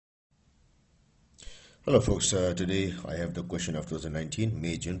Hello folks, today I have the question of 2019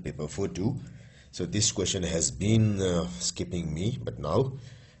 May-June paper 4-2. So this question has been skipping me, but now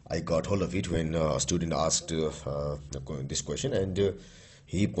I got hold of it when a student asked this question, and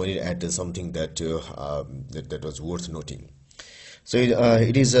he pointed at something that was worth noting. So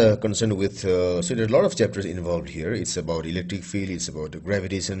it is concerned with, so there are a lot of chapters involved here. It's about electric field, it's about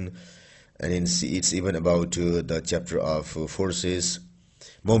gravitation, and it's even about the chapter of forces,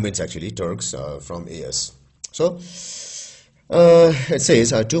 moments actually, torques from AS. So it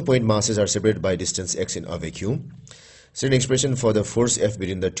says 2-point masses are separated by distance x in a vacuum. So an expression for the force F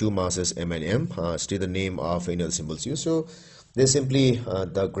between the two masses m and m. State the name of any other symbols used. So there's simply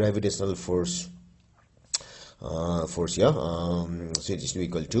the gravitational force. So it is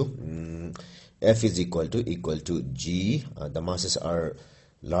equal to F is equal to G. The masses are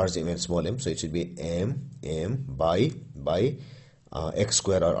large m and small m, so it should be m by x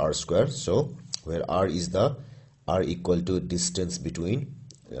square or r square. So where r equal to distance between,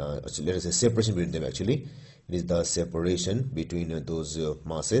 so let us say separation between them. Actually, it is the separation between those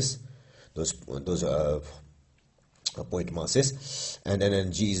masses, those point masses, and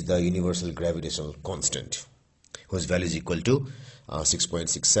then g is the universal gravitational constant, whose value is equal to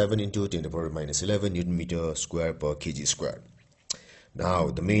 6.67 into 10 to the power minus 11 Newton meter square per kg square. Now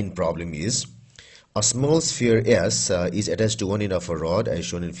the main problem is a small sphere S is attached to one end of a rod as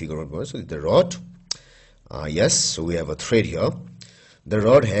shown in figure 1. So the rod, yes, so we have a thread here. The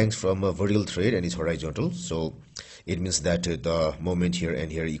rod hangs from a vertical thread and is horizontal, so it means that the moment here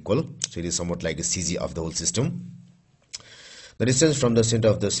and here equal, so it is somewhat like a CG of the whole system. The distance from the center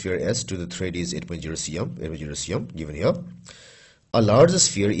of the sphere S to the thread is 8.0 cm given here. A larger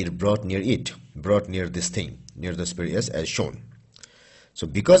sphere is brought near this thing, near the sphere S as shown. So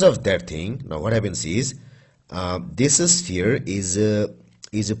because of that thing, now what happens is this sphere is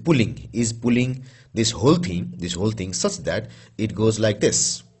pulling this whole thing such that it goes like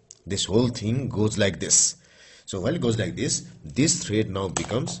this. This whole thing goes like this. So while it goes like this thread now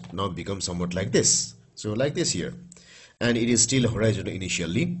becomes somewhat like this. So like this here, and it is still horizontal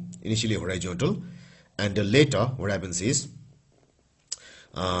initially horizontal, and later what happens is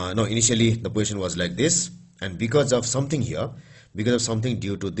initially the position was like this, and because of something here,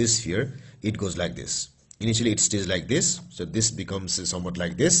 due to this sphere, it goes like this. Initially it stays like this, so this becomes somewhat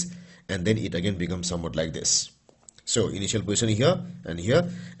like this, and then it again becomes somewhat like this. So initial position here, and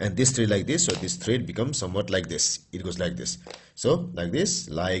this thread like this, so this thread becomes somewhat like this. It goes like this. So like this.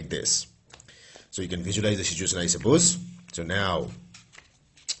 So you can visualize the situation, I suppose. So now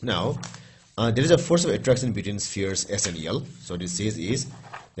there is a force of attraction between spheres S and L. So this says is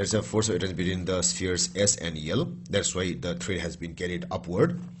there's a force of attraction between the spheres S and L. That's why the thread has been carried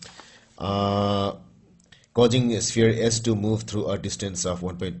upward, causing sphere S to move through a distance of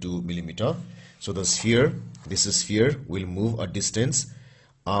 1.2 millimeter. So the sphere, this sphere, will move a distance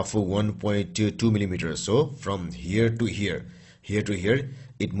of 1.2 millimeters. So from here to here,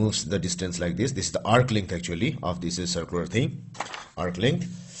 it moves the distance like this. This is the arc length actually of this circular thing, arc length.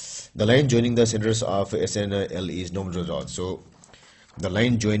 The line joining the centers of S and L is normal to the rod. So the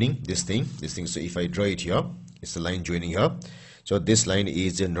line joining this thing, so if I draw it here, it's the line joining here. So this line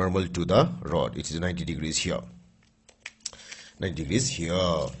is normal to the rod. It is 90 degrees here, 90 degrees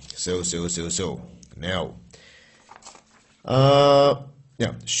here. So now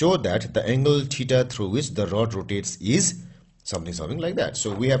show that the angle theta through which the rod rotates is something like that.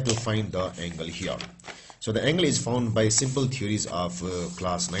 So we have to find the angle here. So the angle is found by simple theories of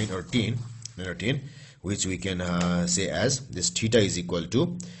class 9 or 10, which we can say as this theta is equal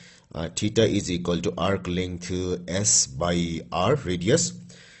to arc length S by R, radius.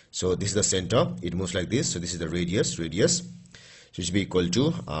 So this is the center, it moves like this, so this is the radius, so it should be equal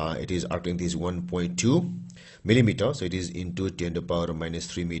to it is arc length is 1.2 millimeter, so it is into 10 to the power minus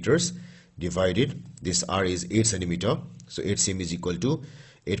 3 meters divided, this R is 8 centimeter, so 8 cm is equal to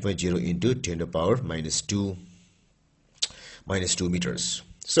 8.0 into 10 to the power minus 2 meters.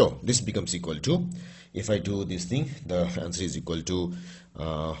 So this becomes equal to, if I do this thing, the answer is equal to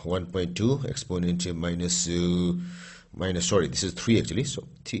 1.2 exponent minus sorry, this is 3 actually, so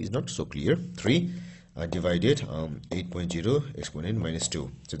 3 is not so clear, 3 divided 8.0 exponent minus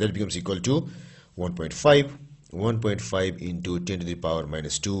 2, so that becomes equal to 1.5 into 10 to the power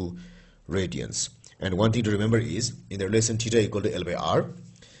minus 2 radians. And one thing to remember is, in the relation theta equal to L by R,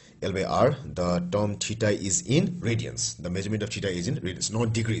 the term theta is in radians. The measurement of theta is in radians,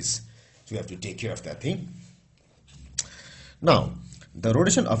 not degrees. So you have to take care of that thing. Now, the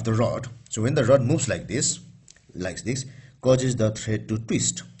rotation of the rod, so when the rod moves like this, causes the thread to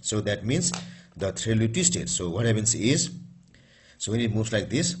twist. So that means the thread will be twisted. So what happens is, So when it moves like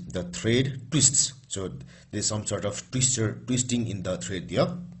this, the thread twists. So there's some sort of twisting in the thread there.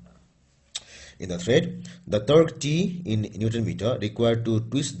 In the thread, the torque T in Newton meter required to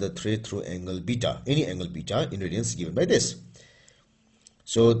twist the thread through angle beta, any angle beta in radians given by this.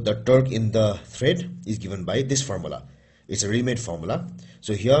 So the torque in the thread is given by this formula. It's a ready-made formula.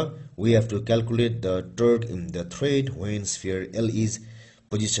 So here we have to calculate the torque in the thread when sphere L is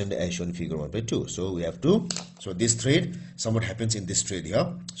positioned as shown in figure 1/2. So we have to, so this thread, somewhat happens in this thread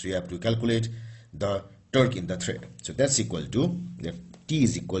here. So you have to calculate the torque in the thread. So that's equal to, T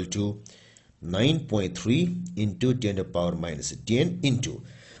is equal to 9.3 into 10 to the power minus 10 into,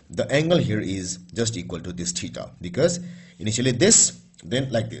 the angle here is just equal to this theta, because initially this,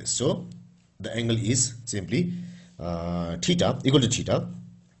 then like this. So the angle is simply theta, equal to theta.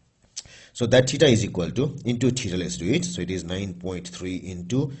 So that theta is equal to, into theta, let's do it. So it is 9.3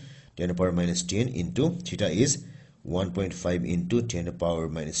 into 10 to the power minus 10 into theta is 1.5 into 10 to the power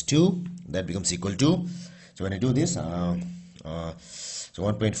minus 2. That becomes equal to, so when I do this, so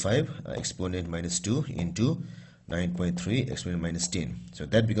 1.5 exponent minus 2 into 9.3 exponent minus 10. So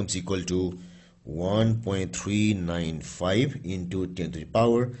that becomes equal to 1.395 into 10 to the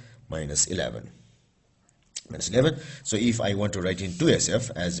power minus 11. So if I want to write in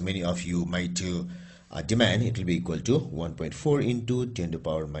 2SF, as many of you might demand, it will be equal to 1.4 into 10 to the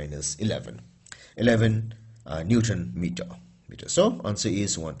power minus 11 Newton meter. So answer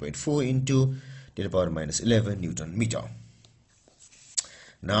is 1.4 into 10 to the power minus 11 Newton meter.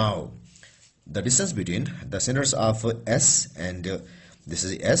 Now the distance between the centers of S and this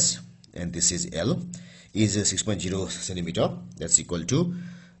is S and this is L is 6.0 centimeter. That's equal to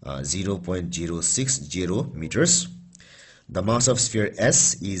 0.060 meters. The mass of sphere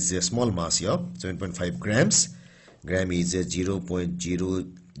S is a small mass here, 7.5 grams. Gram is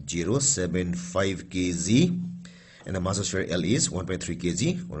 0.0075 kg, and the mass of sphere L is 1.3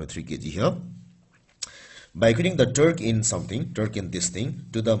 kg, here. By equating the torque in something, torque in this thing,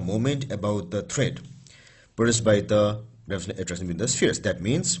 to the moment about the thread produced by the gravitational attraction between the spheres, that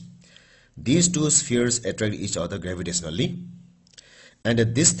means these two spheres attract each other gravitationally, and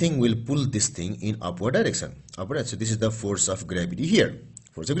this thing will pull this thing in upward direction. So this is the force of gravity here,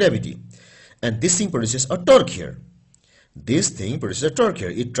 force of gravity, and this thing produces a torque here. This thing produces a torque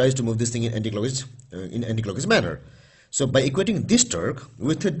here. It tries to move this thing in anti-clockwise manner. So by equating this torque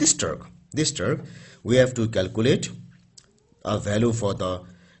with this torque, we have to calculate a value for the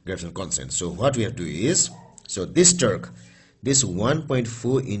gravitational constant. So what we have to do is, so this torque, this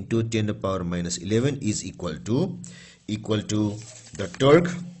 1.4 into 10 to the power minus 11 is equal to the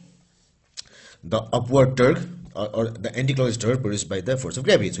torque, the upward torque or the anti-clockwise torque produced by the force of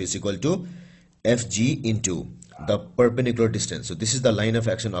gravity. So it's equal to Fg into the perpendicular distance. So this is the line of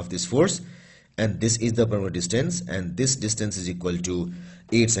action of this force, and this is the perpendicular distance, and this distance is equal to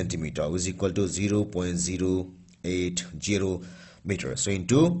 8 centimeter, which is equal to 0.080 meters. So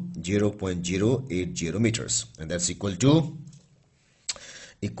into 0.080 meters, and that's equal to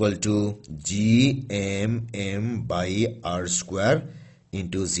gmm by r square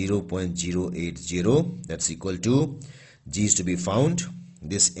into 0.080. That's equal to, g is to be found,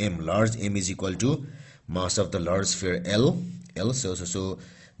 this m, large m, is equal to mass of the large sphere L. So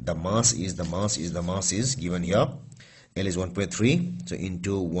the mass is given here. L is 1.3, so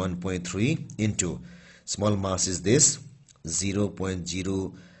into 1.3 into small mass is this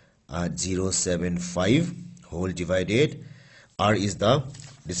 0.0075 whole divided, r is the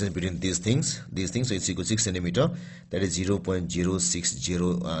distance between these things, so it's equal to 6 centimeter, that is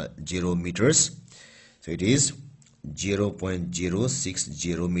 0.060 meters. So it is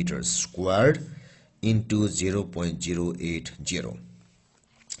 0.060 meters squared into 0.080.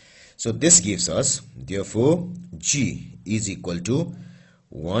 So this gives us, therefore G is equal to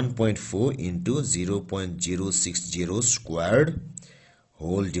 1.4 into 0.060 squared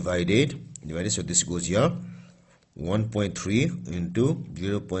whole divided, so this goes here, 1.3 into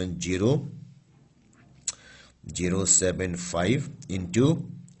 0.0075 into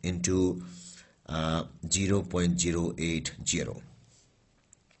 0.080.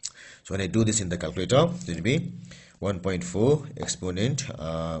 So when I do this in the calculator, it will be 1.4 exponent,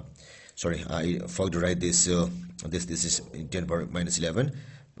 sorry, I forgot to write this, this is 10 to the power minus 11,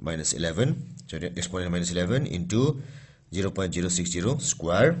 so exponent minus 11 into 0.060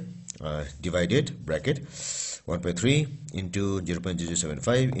 square divided bracket 1.3 into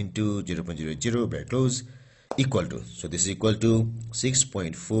 0.075 into 0.080 bracket close equal to, so this is equal to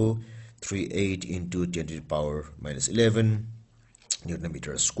 6.438 into 10 to the power minus 11 Newton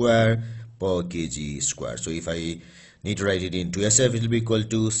meter square per kg square. So if I Need to write it into SF. It will be equal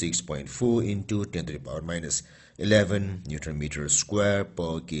to 6.4 into 10 to the power minus 11 Newton meter square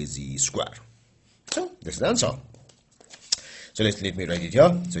per kg square. So that's the answer. So let me write it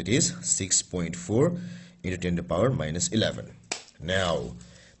here. So it is 6.4 into 10 to the power minus 11. Now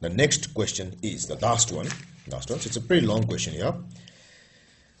the next question is the last one. So it's a pretty long question here.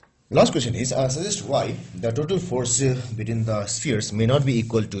 Last question is suggest why the total force between the spheres may not be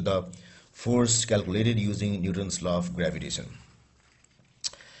equal to the force calculated using Newton's law of gravitation.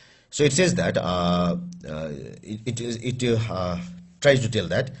 So it says that it tries to tell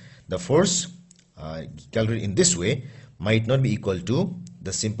that the force calculated in this way might not be equal to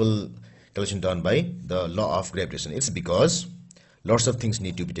the simple calculation done by the law of gravitation. It's because lots of things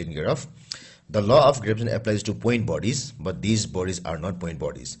need to be taken care of. The law of gravitation applies to point bodies, but these bodies are not point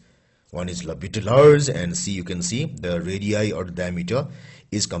bodies. One is a bit large, and see, you can see the radii or the diameter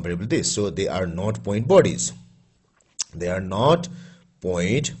is comparable to this. So they are not point bodies. They are not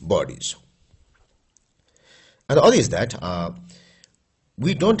point bodies. And the other is that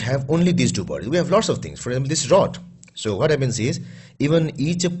we don't have only these two bodies. We have lots of things. For example, this rod. So what happens is, even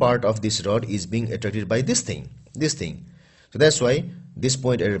each part of this rod is being attracted by this thing. So that's why this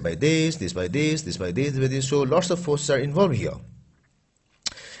point attracted by this by this, this by this, this by this. So lots of forces are involved here.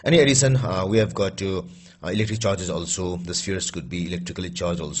 And in addition, we have got electric charges also. The spheres could be electrically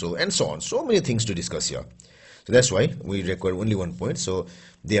charged also, and so on. So many things to discuss here. So that's why we require only one point. So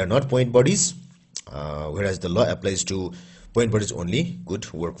they are not point bodies, whereas the law applies to point bodies only.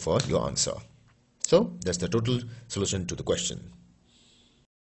 Could work for your answer. So that's the total solution to the question.